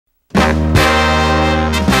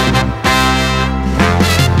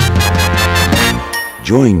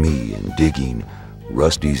Join me in digging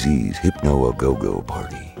Rusty Z's Hypno-A-Go-Go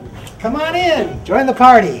party. Come on in, join the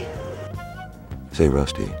party. Say,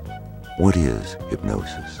 Rusty, what is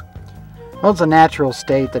hypnosis? Well, it's a natural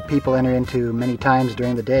state that people enter into many times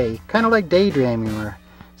during the day, kind of like daydreaming or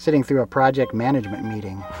sitting through a project management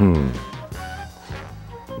meeting.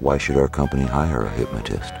 Why should our company hire a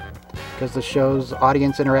hypnotist? Because the show's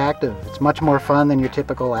audience interactive. It's much more fun than your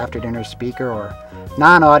typical after-dinner speaker or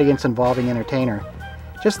non-audience involving entertainer.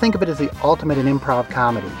 Just think of it as the ultimate in improv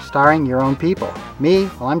comedy, starring your own people. Me,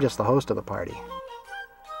 well, I'm just the host of the party.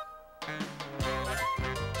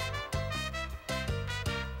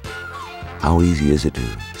 How easy is it to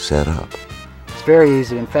set up? It's very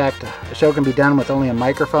easy. In fact, the show can be done with only a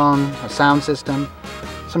microphone, a sound system,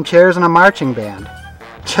 some chairs, and a marching band.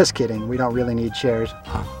 Just kidding, we don't really need chairs.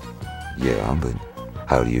 Yeah, but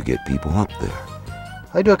how do you get people up there?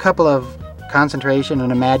 I do a couple of concentration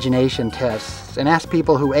and imagination tests and ask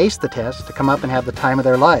people who ace the test to come up and have the time of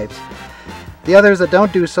their lives. The others that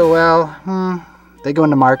don't do so well, they go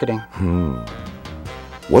into marketing.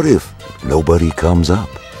 What if nobody comes up?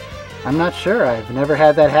 I'm not sure. I've never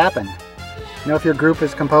had that happen. You know, if your group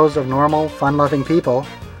is composed of normal, fun-loving people,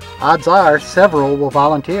 odds are several will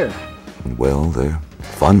volunteer. Well, they're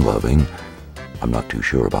fun-loving. I'm not too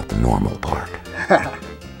sure about the normal part.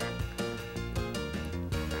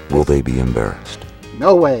 Will they be embarrassed?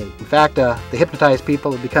 No way. In fact, the hypnotized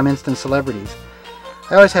people have become instant celebrities.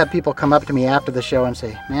 I always have people come up to me after the show and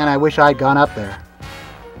say, "Man, I wish I'd gone up there."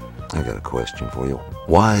 I got a question for you.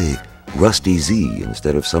 Why Rusty Z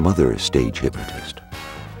instead of some other stage hypnotist?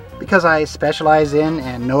 Because I specialize in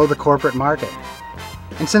and know the corporate market.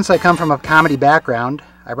 And since I come from a comedy background,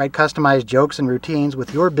 I write customized jokes and routines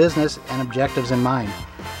with your business and objectives in mind.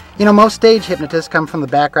 You know, most stage hypnotists come from the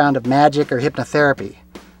background of magic or hypnotherapy.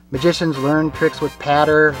 Magicians learn tricks with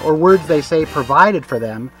patter or words they say provided for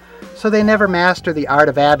them, so they never master the art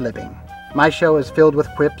of ad-libbing. My show is filled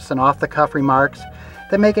with quips and off-the-cuff remarks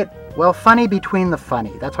that make it, well, funny between the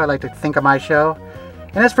funny. That's why I like to think of my show.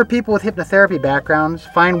 And as for people with hypnotherapy backgrounds,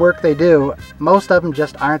 fine work they do, most of them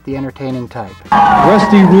just aren't the entertaining type.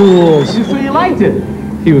 Rusty rules. So you liked it?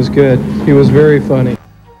 He was good. He was very funny.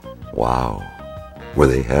 Wow. Were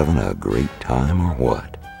they having a great time or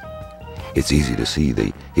what? It's easy to see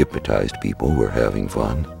the hypnotized people were having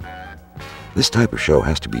fun. This type of show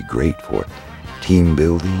has to be great for team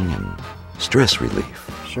building and stress relief.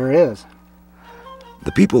 Sure is.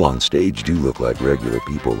 The people on stage do look like regular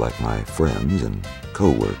people like my friends and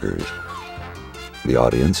co-workers. The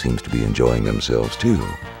audience seems to be enjoying themselves too.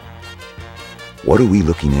 What are we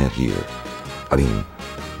looking at here? I mean,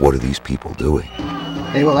 what are these people doing?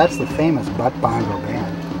 Hey, well, that's the famous Butt Bongo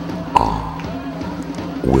Band.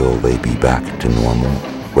 Will they be back to normal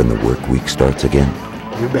when the work week starts again?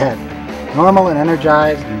 You bet. Normal and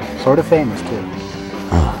energized and sort of famous too.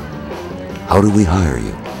 How do we hire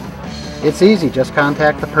you? It's easy, just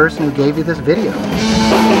contact the person who gave you this video.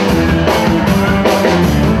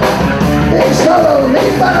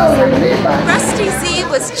 Rusty Z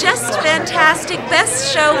was just fantastic.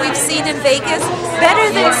 Best show we've seen in Vegas.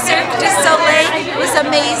 Better than Cirque du Soleil. It was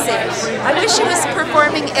amazing. I wish he was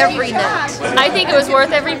performing every night. I think it was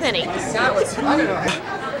worth every penny. It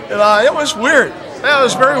was weird. That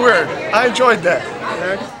was very weird. I enjoyed that.